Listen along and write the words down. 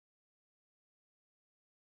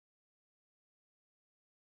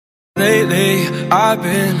Lately, I've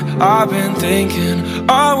been thinking,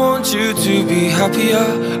 I want you to be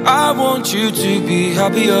happier, I want you to be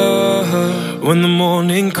happier. When the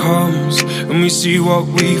morning comes and we see what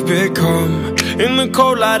we've become, in the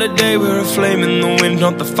cold light of day we're a flame in the wind,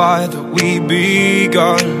 not the fire that we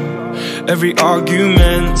begun. Every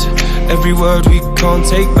argument, every word we can't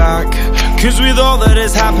take back, 'cause with all that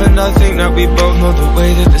has happened I think that we both know the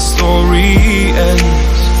way that the story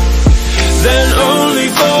ends. Then only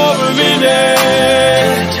for a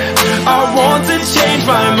minute I want to change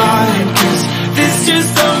my mind, 'cause this just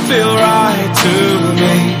don't feel right to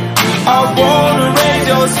me. I wanna raise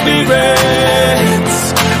your spirits,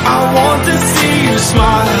 I want to see you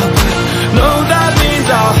smile, but no, that means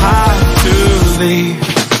I'll have to leave.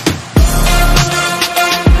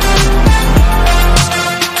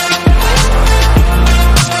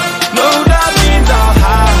 No, that means I'll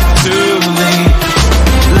have to leave.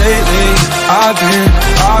 Lately, I've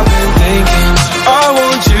been thinking, I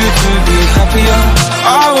want you to be happier,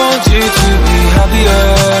 I want you to be happier.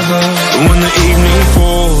 When the evening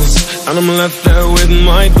falls and I'm left there with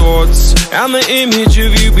my thoughts, and the image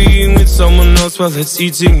of you being with someone else, well, it's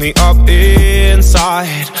eating me up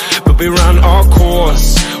inside. But we ran our course,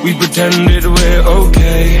 we pretended we're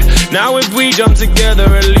okay. Now if we jump together,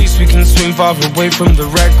 at least we can swim far away from the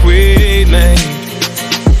wreck we made.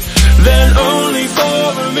 Then only for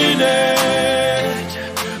a minute